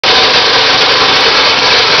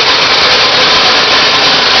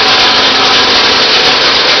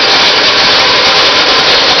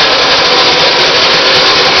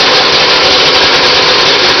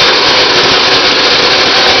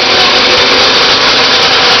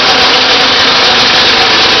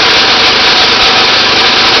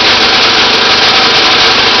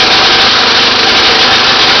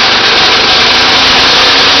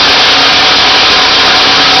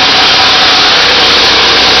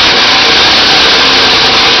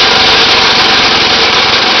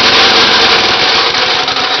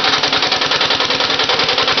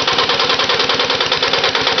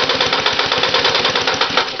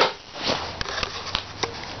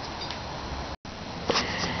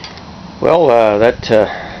Well, that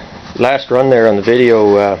last run there on the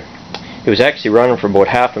video, it was actually running for about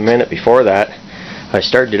half a minute before that. I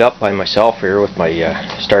started it up by myself here with my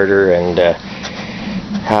starter, and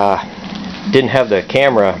didn't have the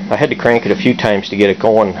camera. I had to crank it a few times to get it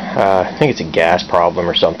going. I think it's a gas problem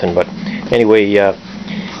or something, but anyway,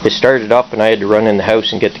 it started up and I had to run in the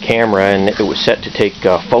house and get the camera, and it was set to take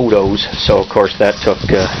photos, so of course that took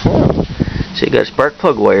see, I got a spark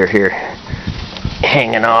plug wire here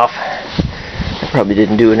hanging off. That probably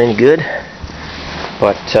didn't do it any good,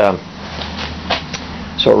 but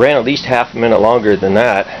so it ran at least half a minute longer than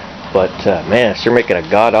that, but man, it's sure making a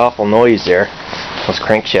god-awful noise there, those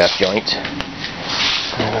crankshaft joints.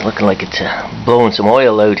 Looking like it's blowing some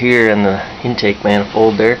oil out here in the intake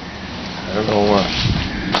manifold there. I don't know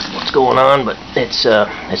what's going on, but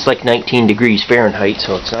it's like 19 degrees Fahrenheit,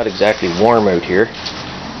 so it's not exactly warm out here.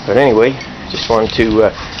 But anyway, just wanted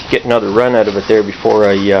to get another run out of it there before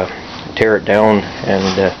I tear it down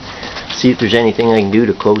and see if there's anything I can do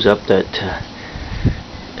to close up that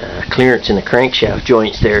clearance in the crankshaft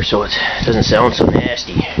joints there so it doesn't sound so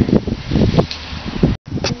nasty.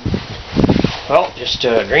 Well, just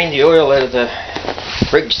drained the oil out of the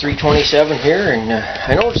Briggs 327 here, and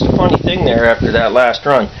I noticed a funny thing there after that last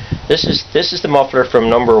run. This is the muffler from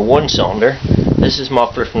number 1 cylinder. This is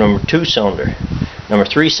muffler from number 2 cylinder. Number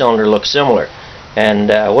 3 cylinder looks similar. And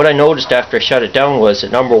what I noticed after I shut it down was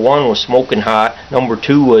that number 1 was smoking hot, number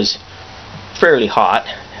 2 was fairly hot,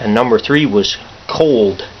 and number 3 was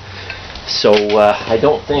cold. So I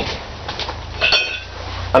don't think,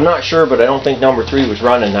 I'm not sure, but I don't think number 3 was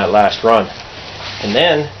running that last run. And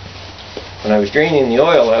then when I was draining the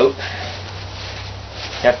oil out,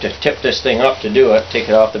 you have to tip this thing up to do it, take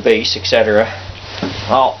it off the base, etc.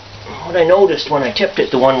 Well, what I noticed when I tipped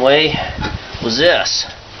it the one way was this.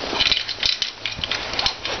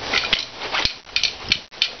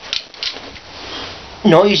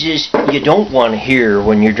 Noises you don't want to hear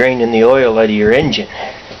when you're draining the oil out of your engine.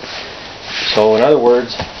 So in other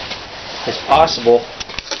words, it's possible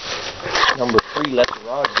number 3 let the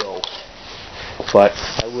rod go. But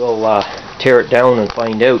I will tear it down and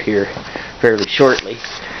find out here fairly shortly.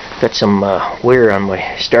 Got some wear on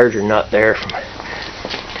my starter nut there from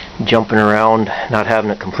jumping around, not having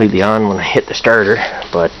it completely on when I hit the starter.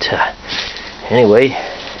 But anyway,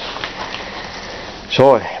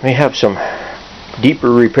 so I may have some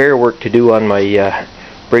deeper repair work to do on my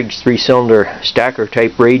Briggs 3-cylinder stacker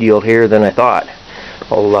type radial here than I thought.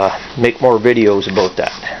 I'll make more videos about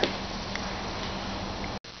that.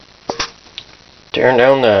 Tearing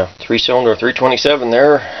down the 3-cylinder 327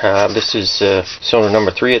 there. This is cylinder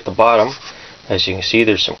number 3 at the bottom. As you can see,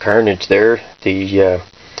 there's some carnage there. The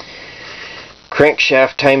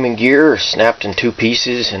crankshaft timing gear is snapped in 2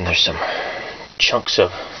 pieces, and there's some chunks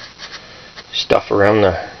of stuff around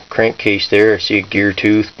the crankcase there. I see a gear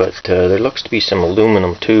tooth, but there looks to be some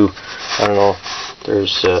aluminum too. I don't know.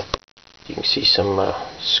 There's you can see some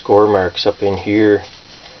score marks up in here.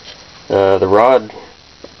 The rod,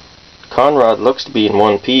 conrod, looks to be in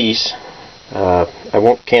 1 piece.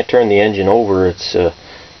 I can't turn the engine over. It's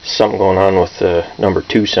something going on with the number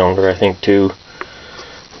 2 cylinder, I think, too.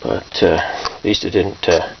 But at least it didn't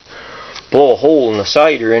blow a hole in the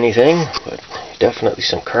side or anything. But definitely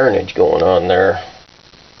some carnage going on there.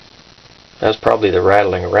 That's probably the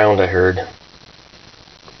rattling around I heard.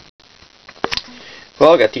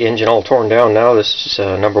 Well, I got the engine all torn down now. This is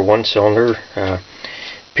number 1 cylinder.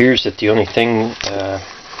 Appears that the only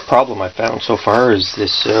problem I found so far is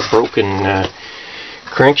this broken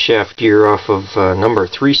crankshaft gear off of number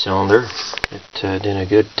 3 cylinder. It did a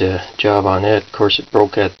good job on it. Of course, it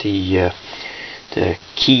broke at the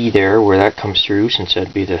key there where that comes through, since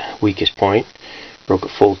that'd be the weakest point. Broke a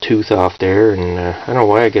full tooth off there, and I don't know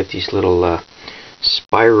why I got these little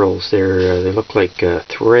spirals there. They look like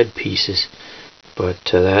thread pieces, but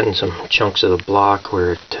that and some chunks of the block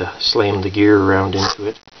where it slammed the gear around into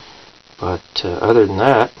it. But other than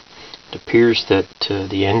that, it appears that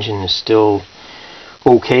the engine is still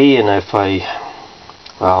okay, and if I,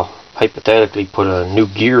 well, hypothetically put a new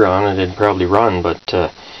gear on it, it'd probably run.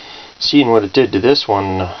 But seeing what it did to this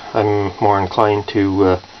one, I'm more inclined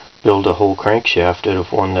to build a whole crankshaft out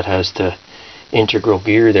of one that has the integral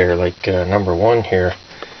gear there, like number 1 here.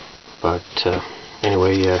 But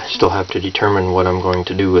anyway, still have to determine what I'm going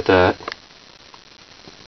to do with that.